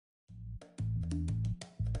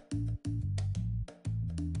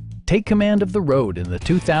Take command of the road in the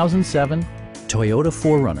 2007 Toyota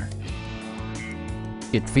 4Runner.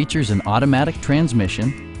 It features an automatic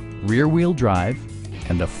transmission, rear-wheel drive,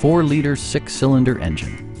 and a 4-liter 6-cylinder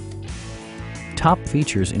engine. Top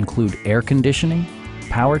features include air conditioning,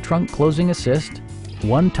 power trunk closing assist,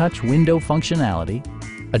 one-touch window functionality,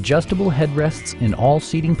 adjustable headrests in all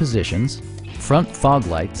seating positions, front fog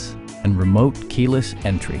lights, and remote keyless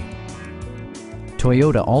entry.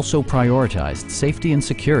 Toyota also prioritized safety and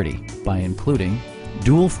security by including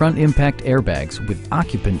dual front impact airbags with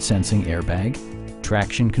occupant sensing airbag,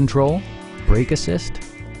 traction control, brake assist,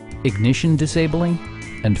 ignition disabling,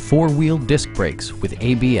 and 4-wheel disc brakes with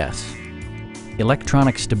ABS.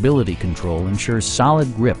 Electronic stability control ensures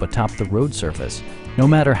solid grip atop the road surface, no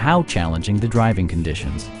matter how challenging the driving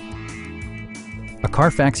conditions. A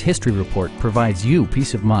Carfax history report provides you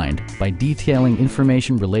peace of mind by detailing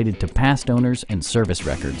information related to past owners and service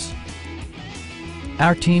records.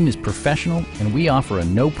 Our team is professional and we offer a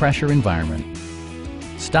no-pressure environment.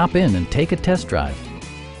 Stop in and take a test drive.